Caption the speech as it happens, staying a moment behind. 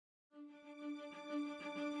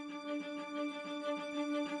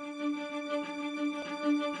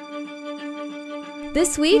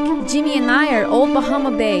This week, Jimmie and I are Old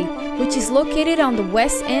Bahama Bay, which is located on the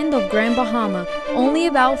west end of Grand Bahama, only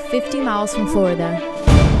about 50 miles from Florida.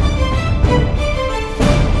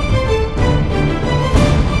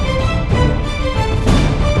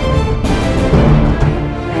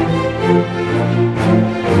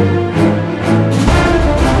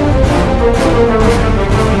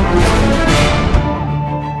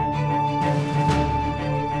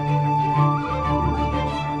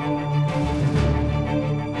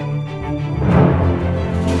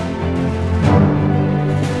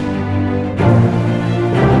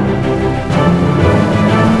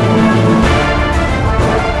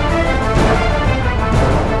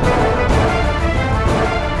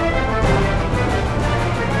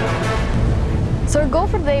 So our goal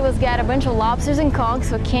for today was get a bunch of lobsters and conchs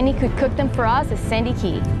so Kenny could cook them for us at Sandy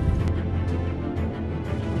Key.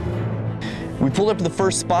 We pulled up to the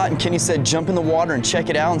first spot and Kenny said jump in the water and check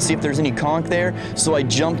it out and see if there's any conch there. So I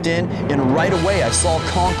jumped in and right away I saw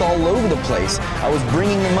conch all over the place. I was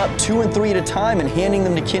bringing them up 2 and 3 at a time and handing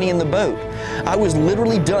them to Kenny in the boat. I was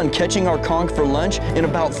literally done catching our conch for lunch in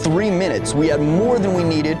about 3 minutes. We had more than we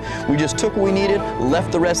needed. We just took what we needed,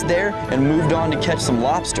 left the rest there, and moved on to catch some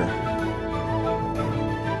lobster.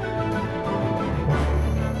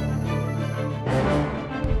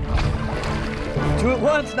 2 at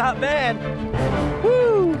once, not bad.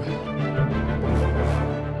 Woo!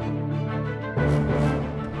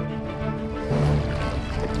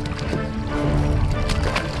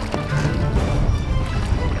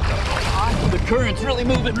 The current's really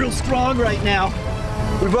moving real strong right now.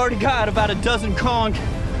 We've already got about a dozen conch,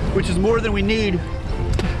 which is more than we need.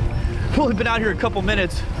 We've only been out here a couple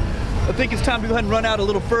minutes. I think it's time to go ahead and run out a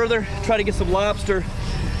little further, try to get some lobster,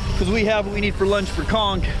 because we have what we need for lunch for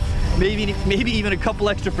conch. Maybe even a couple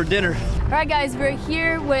extra for dinner. All right guys, we're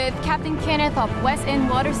here with Captain Kenneth of West End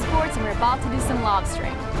Water Sports and we're about to do some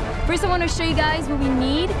lobstering. First I want to show you guys what we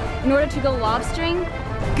need in order to go lobstering.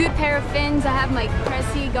 Good pair of fins. I have my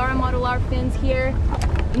Cressy Gara Modular fins here.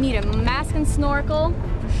 You need a mask and snorkel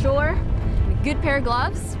for sure, and a good pair of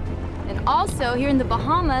gloves. And also here in the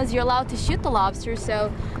Bahamas, you're allowed to shoot the lobsters, so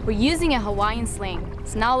we're using a Hawaiian sling.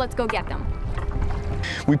 So now let's go get them.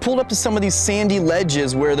 We pulled up to some of these sandy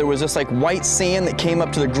ledges where there was just like white sand that came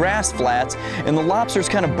up to the grass flats, and the lobsters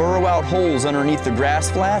kind of burrow out holes underneath the grass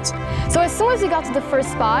flats. So as soon as we got to the first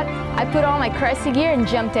spot, I put on my Cressy gear and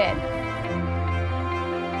jumped in.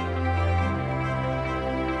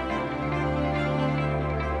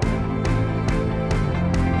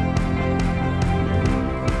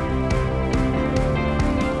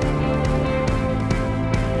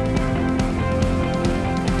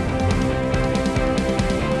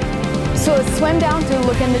 So I swam down to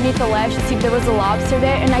look underneath the ledge to see if there was a lobster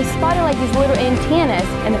there, and I spotted like these little antennas,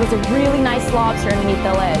 and there was a really nice lobster underneath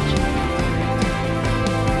the ledge.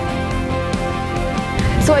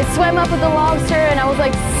 So I swam up with the lobster, and I was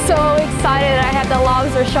like so excited. I had the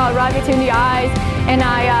lobster shot right between the eyes, and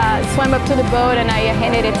I swam up to the boat and I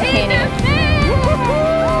handed it to Kenny.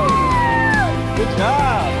 Good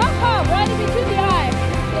job! Right in between the eyes.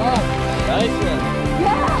 Nice one.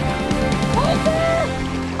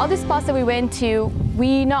 All the spots that we went to,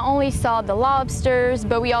 we not only saw the lobsters,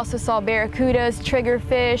 but we also saw barracudas,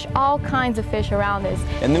 triggerfish, all kinds of fish around us.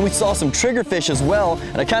 And then we saw some triggerfish as well,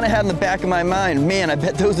 and I kind of had in the back of my mind, man, I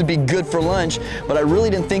bet those would be good for lunch, but I really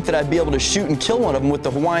didn't think that I'd be able to shoot and kill one of them with the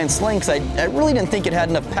Hawaiian sling, because I really didn't think it had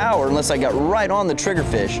enough power unless I got right on the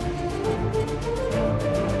triggerfish.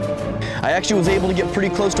 I actually was able to get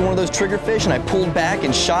pretty close to one of those triggerfish, and I pulled back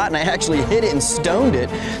and shot, and I actually hit it and stoned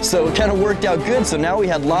it, so it kind of worked out good. So now we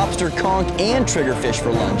had lobster, conch, and triggerfish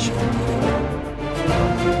for lunch.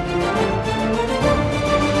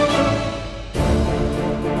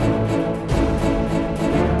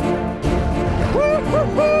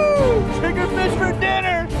 Woo-hoo-hoo! Triggerfish for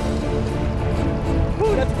dinner!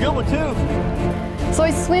 Ooh, that's a good one too. So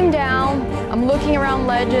I swim down, I'm looking around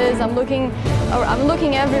ledges, I'm looking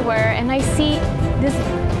everywhere, and I see this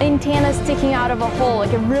antenna sticking out of a hole,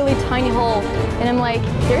 like a really tiny hole. And I'm like,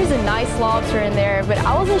 there's a nice lobster in there, but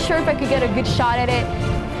I wasn't sure if I could get a good shot at it.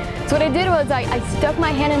 So what I did was I stuck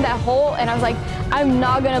my hand in that hole, and I was like, I'm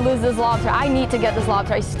not gonna lose this lobster. I need to get this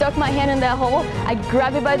lobster. I stuck my hand in that hole, I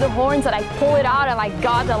grabbed it by the horns, and I pulled it out, and I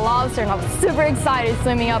got the lobster, and I was super excited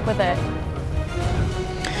swimming up with it.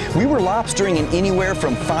 We were lobstering in anywhere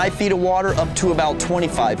from 5 feet of water up to about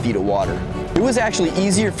 25 feet of water. It was actually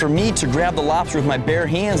easier for me to grab the lobster with my bare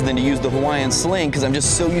hands than to use the Hawaiian sling, because I'm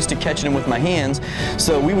just so used to catching them with my hands.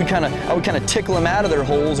 So I would kind of tickle them out of their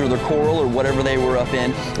holes or their coral or whatever they were up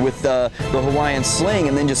in with the Hawaiian sling,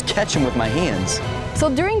 and then just catch them with my hands. So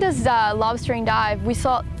during this lobstering dive, we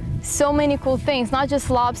saw so many cool things, not just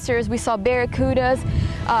lobsters. We saw barracudas,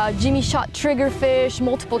 Jimmie shot triggerfish,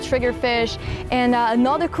 multiple triggerfish, and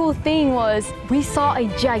another cool thing was we saw a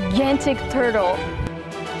gigantic turtle.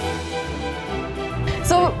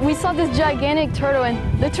 So we saw this gigantic turtle,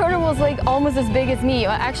 and the turtle was like almost as big as me.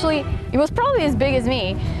 Actually, it was probably as big as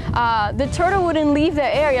me. The turtle wouldn't leave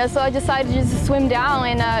the area, so I decided to just swim down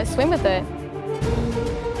and swim with it.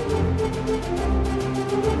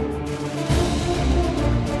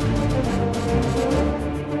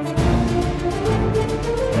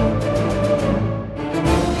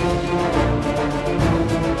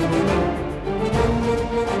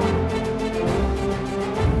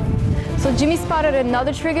 So Jimmie spotted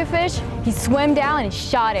another triggerfish. He swam down and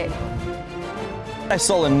shot it. I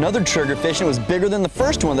saw another triggerfish and it was bigger than the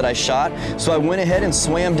first one that I shot, so I went ahead and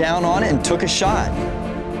swam down on it and took a shot.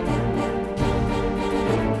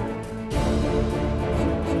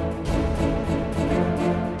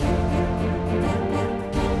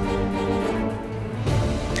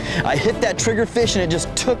 I hit that triggerfish and it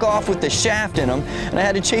just took off with the shaft in him, and I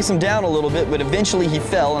had to chase him down a little bit, but eventually he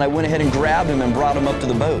fell and I went ahead and grabbed him and brought him up to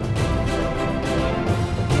the boat.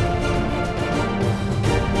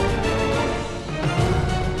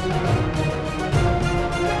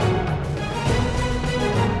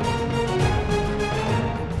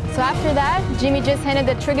 So after that, Jimmie just handed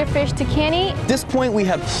the triggerfish to Kenny. At this point, we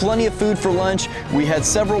had plenty of food for lunch. We had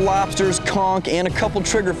several lobsters, conch, and a couple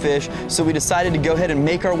triggerfish, so we decided to go ahead and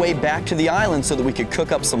make our way back to the island so that we could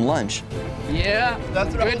cook up some lunch. Yeah,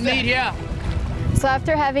 that's good meat, yeah. So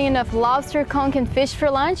after having enough lobster, conch, and fish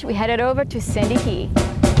for lunch, we headed over to Sandy Key.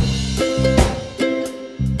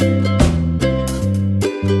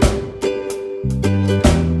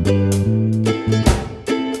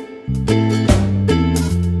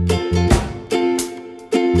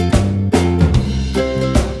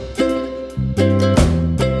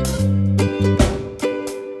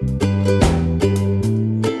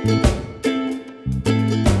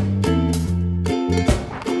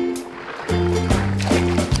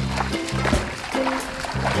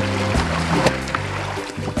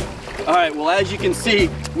 All right, well, as you can see,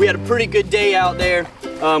 we had a pretty good day out there.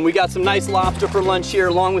 We got some nice lobster for lunch here,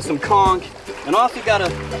 along with some conch, and also got a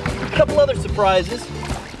couple other surprises.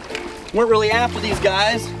 Weren't really after these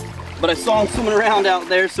guys, but I saw them swimming around out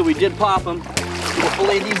there, so we did pop them. We'll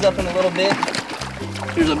fillet these up in a little bit.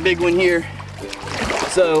 Here's a big one here.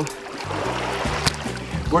 So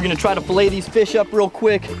we're gonna try to fillet these fish up real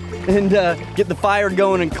quick and get the fire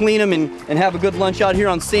going and clean them and have a good lunch out here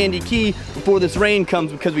on Sandy Key before this rain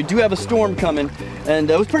comes, because we do have a storm coming. And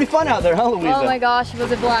it was pretty fun out there, huh, Luiza? Oh my gosh, it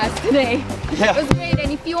was a blast today. Yeah. It was great,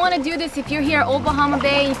 and if you want to do this, if you're here at Old Bahama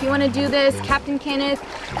Bay, if you want to do this, Captain Kenneth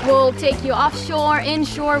will take you offshore,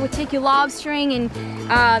 inshore, we'll take you lobstering,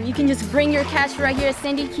 and you can just bring your catch right here at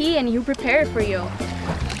Sandy Key and he'll prepare it for you.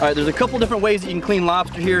 All right, there's a couple different ways that you can clean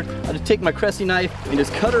lobster here. I just take my Cressy knife and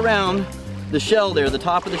just cut around the shell there, the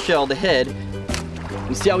top of the shell, the head.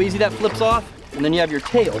 You see how easy that flips off? And then you have your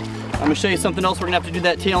tail. I'm gonna show you something else. We're gonna have to do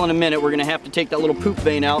that tail in a minute. We're gonna have to take that little poop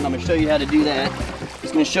vein out, and I'm gonna show you how to do that.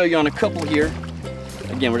 Just gonna show you on a couple here.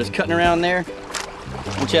 Again, we're just cutting around there.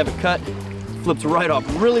 Once you have it cut, it flips right off.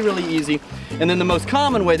 Really, really easy. And then the most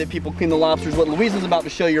common way that people clean the lobster is what Luiza's about to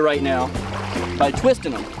show you right now, by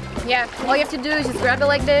twisting them. Yeah, all you have to do is just grab it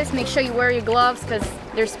like this. Make sure you wear your gloves because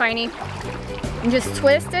they're spiny. And just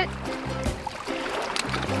twist it.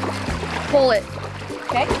 Pull it,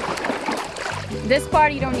 okay? This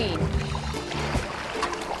part you don't need.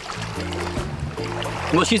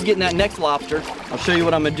 Well, she's getting that next lobster. I'll show you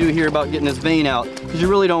what I'm gonna do here about getting this vein out, because you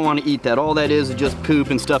really don't want to eat that. All that is just poop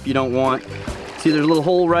and stuff you don't want. See, there's a little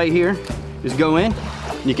hole right here. Just go in,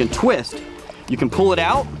 and you can twist. You can pull it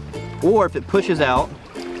out, or if it pushes out,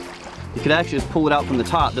 you could actually just pull it out from the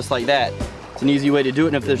top, just like that. It's an easy way to do it,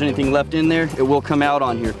 and if there's anything left in there, it will come out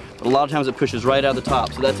on here. But a lot of times it pushes right out of the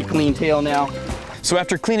top, so that's a clean tail now. So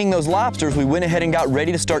after cleaning those lobsters, we went ahead and got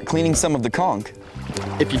ready to start cleaning some of the conch.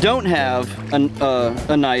 If you don't have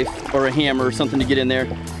a knife or a hammer or something to get in there,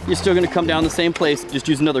 you're still gonna come down the same place. Just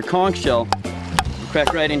use another conch shell.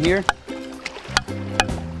 Crack right in here.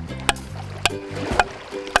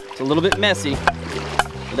 It's a little bit messy,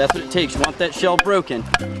 but that's what it takes. You want that shell broken.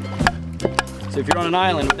 So if you're on an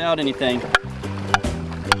island without anything,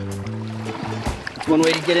 it's one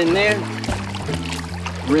way to get in there.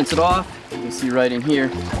 Rinse it off. You can see right in here,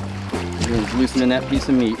 you're loosening that piece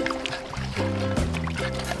of meat.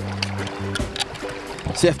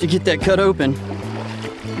 So you have to get that cut open.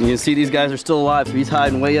 You can see these guys are still alive, so he's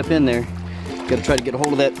hiding way up in there. Got to try to get a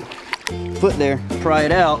hold of that foot there, pry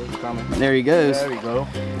it out. There he goes. There we go.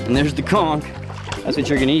 And there's the conch. That's what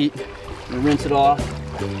you're gonna eat. You rinse it off.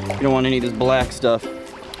 You don't want any of this black stuff.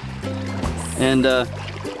 And I'm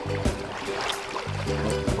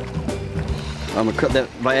gonna cut that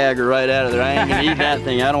Viagra right out of there. I ain't gonna eat that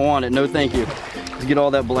thing. I don't want it. No, thank you. Just get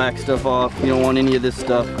all that black stuff off. You don't want any of this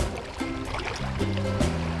stuff.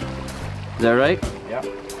 Is that right? Yeah.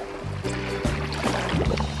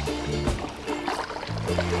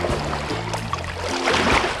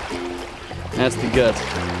 That's the guts.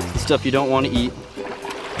 The stuff you don't want to eat.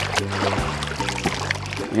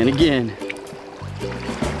 And again,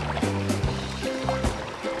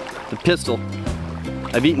 the pistol.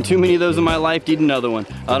 I've eaten too many of those in my life to eat another one.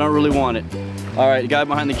 I don't really want it. All right, the guy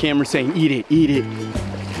behind the camera saying, eat it, eat it.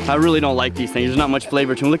 I really don't like these things. There's not much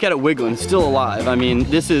flavor to them. Look at it wiggling, it's still alive. I mean,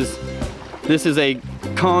 this is a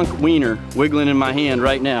conch wiener wiggling in my hand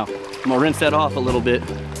right now. I'm gonna rinse that off a little bit.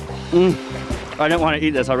 I didn't want to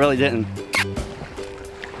eat this, I really didn't.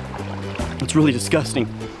 It's really disgusting.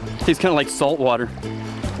 It tastes kind of like salt water.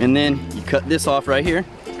 And then you cut this off right here.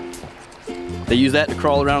 They use that to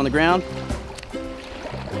crawl around on the ground.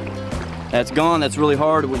 That's gone, that's really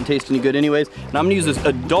hard. It wouldn't taste any good anyways. And I'm gonna use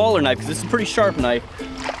a dollar knife because this is a pretty sharp knife. So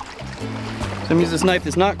I'm gonna use this knife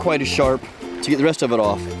that's not quite as sharp to get the rest of it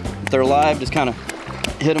off. If they're alive, just kind of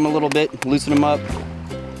hit them a little bit, loosen them up.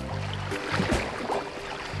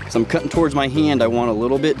 So I'm cutting towards my hand, I want a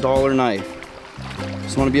little bit dollar knife.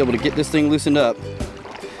 Just want to be able to get this thing loosened up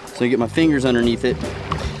so I get my fingers underneath it.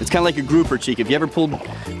 It's kind of like a grouper cheek. If you ever pulled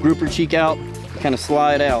grouper cheek out, kind of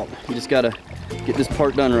slide out. You just gotta get this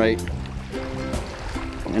part done right.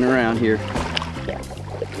 And around here.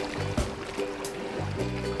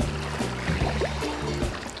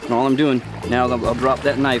 And all I'm doing now, I'll drop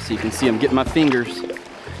that knife so you can see I'm getting my fingers.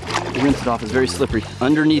 Rinse it off, it's very slippery.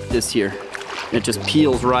 Underneath this here, it just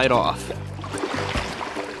peels right off.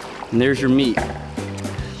 And there's your meat.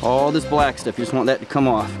 All this black stuff, you just want that to come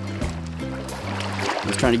off. I'm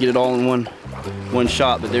just trying to get it all in one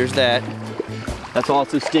shot, but there's that. That's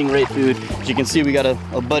also stingray food. As you can see, we got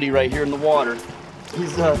a buddy right here in the water.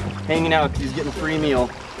 He's hanging out because he's getting a free meal.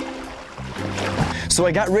 So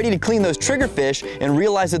I got ready to clean those triggerfish and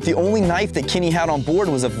realized that the only knife that Kenny had on board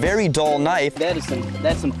was a very dull knife. That's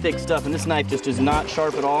some thick stuff, and this knife just is not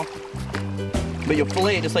sharp at all. But you'll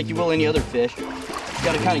fillet it just like you will any other fish. You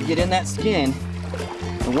gotta kind of get in that skin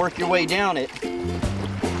and work your way down it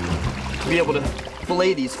to be able to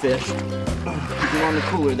fillet these fish. Keep them on the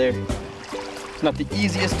cooler there. It's not the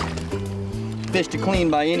easiest fish to clean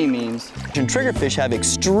by any means. And triggerfish have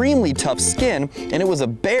extremely tough skin, and it was a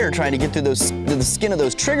bear trying to get through the skin of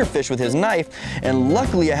those triggerfish with his knife, and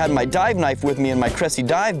luckily I had my dive knife with me in my Cressy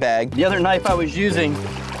dive bag. The other knife I was using,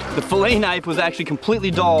 the fillet knife, was actually completely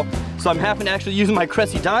dull, so I'm having to actually use my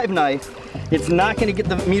Cressy dive knife. It's not going to get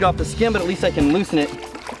the meat off the skin, but at least I can loosen it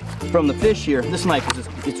from the fish here. This knife is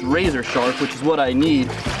it's razor sharp, which is what I need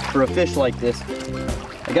for a fish like this.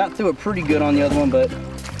 I got through it pretty good on the other one, but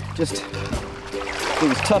just it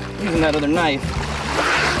was tough using that other knife.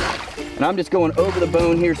 And I'm just going over the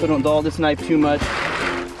bone here so I don't dull this knife too much.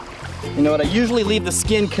 You know what, I usually leave the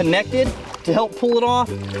skin connected to help pull it off,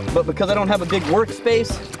 but because I don't have a big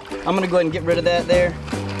workspace, I'm gonna go ahead and get rid of that there.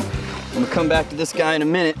 I'm gonna come back to this guy in a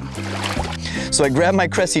minute. So I grabbed my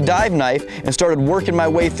Cressy dive knife and started working my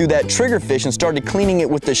way through that triggerfish and started cleaning it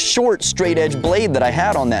with the short straight edge blade that I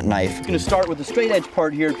had on that knife. I'm gonna start with the straight edge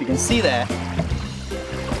part here, if you can see that.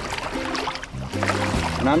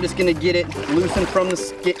 And I'm just gonna get it loosened from the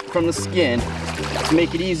skin to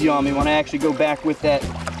make it easy on me when I actually go back with that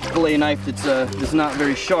fillet knife that's not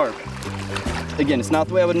very sharp. Again, it's not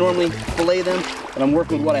the way I would normally fillet them, but I'm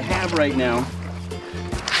working with what I have right now,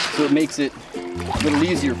 so it makes it a little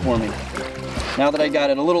easier for me. Now that I got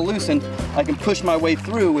it a little loosened, I can push my way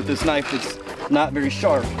through with this knife that's not very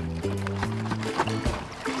sharp.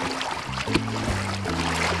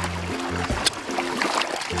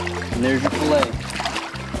 And there's your fillet.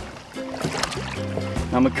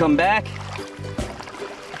 I'm gonna come back.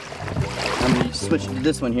 I'm gonna switch to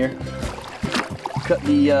this one here. Cut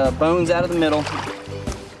the bones out of the middle.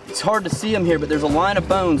 It's hard to see them here, but there's a line of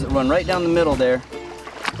bones that run right down the middle there.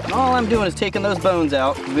 And all I'm doing is taking those bones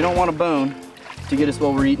out, because we don't want a bone to get us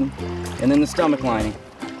while we're eating. And then the stomach lining.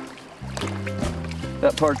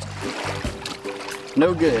 That part's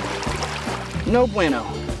no good. No bueno.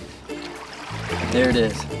 There it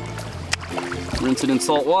is. Rinse it in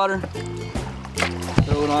salt water.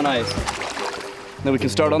 Throw it on ice. Then we can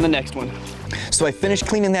start on the next one. So I finished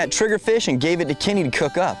cleaning that triggerfish and gave it to Kenny to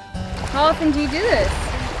cook up. How often do you do this?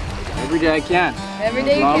 Every day I can. Every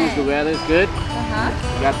day as long as the weather is good.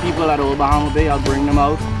 We got people at Old Bahama Bay, I'll bring them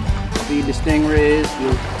out. Feed the stingrays,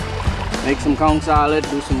 we'll make some conch salad,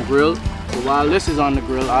 do some grilled. So while this is on the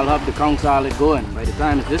grill, I'll have the conch salad going. By the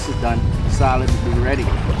time this is done, the salad will be ready.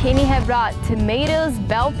 Kenny had brought tomatoes,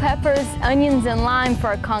 bell peppers, onions, and lime for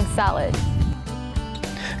our conch salad.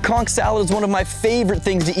 Conch salad is one of my favorite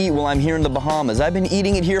things to eat while I'm here in the Bahamas. I've been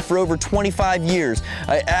eating it here for over 25 years.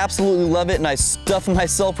 I absolutely love it, and I stuff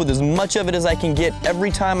myself with as much of it as I can get every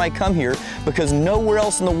time I come here, because nowhere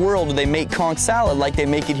else in the world do they make conch salad like they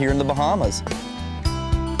make it here in the Bahamas.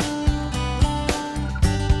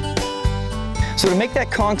 So to make that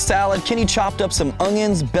conch salad, Kenny chopped up some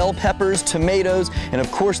onions, bell peppers, tomatoes, and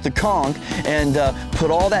of course the conch, and put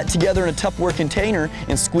all that together in a Tupperware container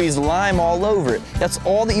and squeezed lime all over it. That's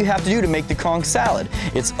all that you have to do to make the conch salad.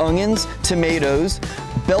 It's onions, tomatoes,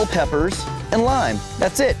 bell peppers, and lime.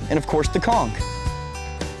 That's it, and of course the conch.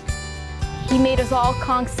 He made us all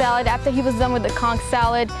conch salad. After he was done with the conch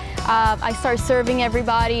salad, I started serving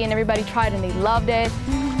everybody, and everybody tried and they loved it.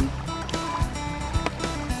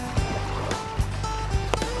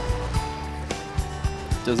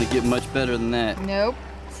 Doesn't get much better than that. Nope.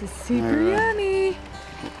 This is super yummy.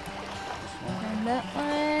 And that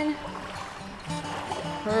one.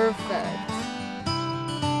 Perfect.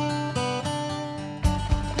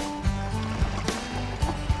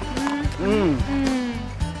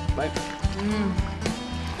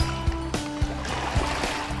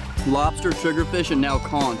 Lobster, triggerfish, and now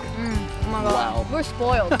conch. Oh my God. Wow. We're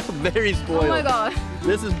spoiled. Very spoiled. Oh my God.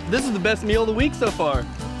 This is the best meal of the week so far.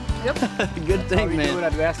 Yep. Good thing, We do it man.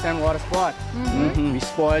 at West End Water Spot. We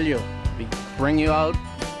spoil you. We bring you out,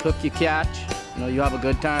 cook your catch. You know, you have a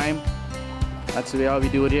good time. That's the way how we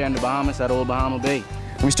do it here in the Bahamas at Old Bahama Bay.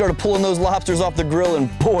 We started pulling those lobsters off the grill,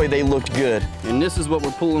 and boy, they looked good. And this is what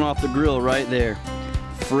we're pulling off the grill right there.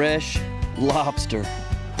 Fresh lobster.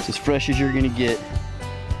 It's as fresh as you're gonna get.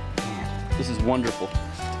 Man, this is wonderful.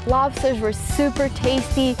 Lobsters were super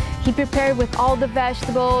tasty. He prepared with all the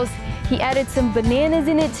vegetables. He added some bananas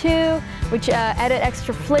in it too, which added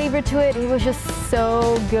extra flavor to it. It was just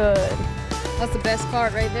so good. That's the best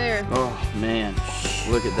part right there. Oh man,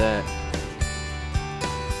 look at that.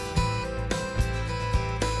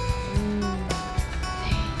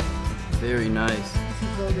 Very nice. This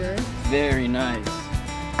is so good. Very nice.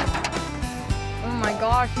 Oh my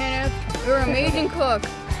God, Kenneth, you're an amazing cook.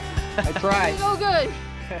 I tried. So good.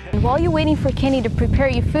 And while you're waiting for Kenny to prepare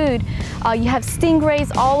your food, you have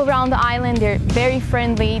stingrays all around the island. They're very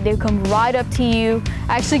friendly. They come right up to you.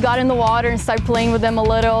 I actually got in the water and started playing with them a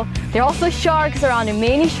little. There are also sharks around, and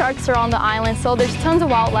many sharks around the island, so there's tons of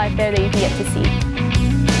wildlife there that you can get to see.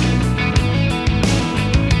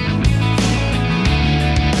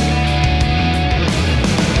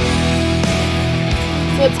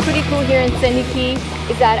 What's pretty cool here in Sandy Key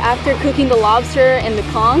is that after cooking the lobster and the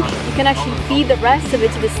conch, you can actually feed the rest of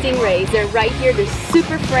it to the stingrays. They're right here, they're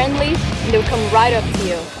super friendly, and they'll come right up to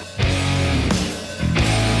you.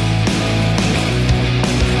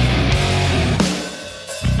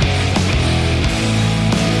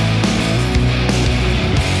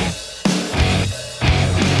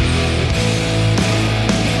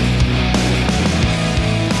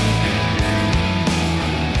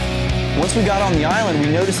 Once we got on the island, we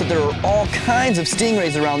noticed that there are all kinds of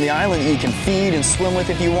stingrays around the island that you can feed and swim with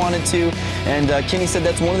if you wanted to. And Kenny said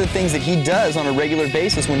that's one of the things that he does on a regular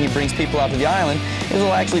basis when he brings people out to the island, is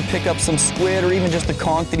he'll actually pick up some squid or even just the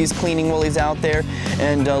conch that he's cleaning while he's out there,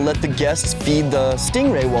 and let the guests feed the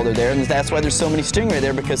stingray while they're there. And that's why there's so many stingray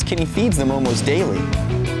there, because Kenny feeds them almost daily.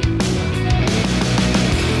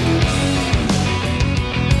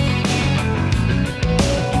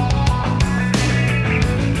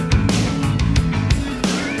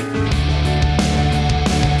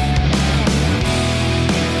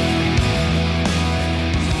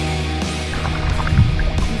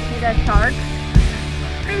 Shark.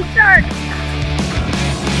 Hey, shark!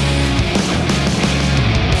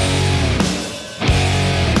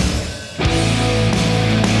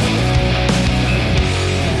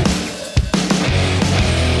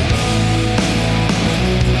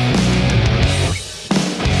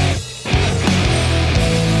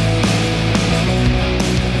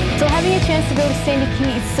 So having a chance to go to Sandy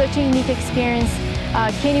Key is such a unique experience.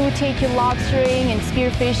 Kenny would take you lobstering and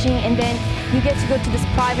spearfishing, and then you get to go to this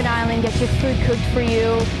private island, get your food cooked for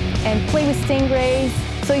you, and play with stingrays.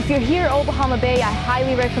 So if you're here at Old Bahama Bay, I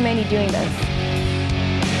highly recommend you doing this.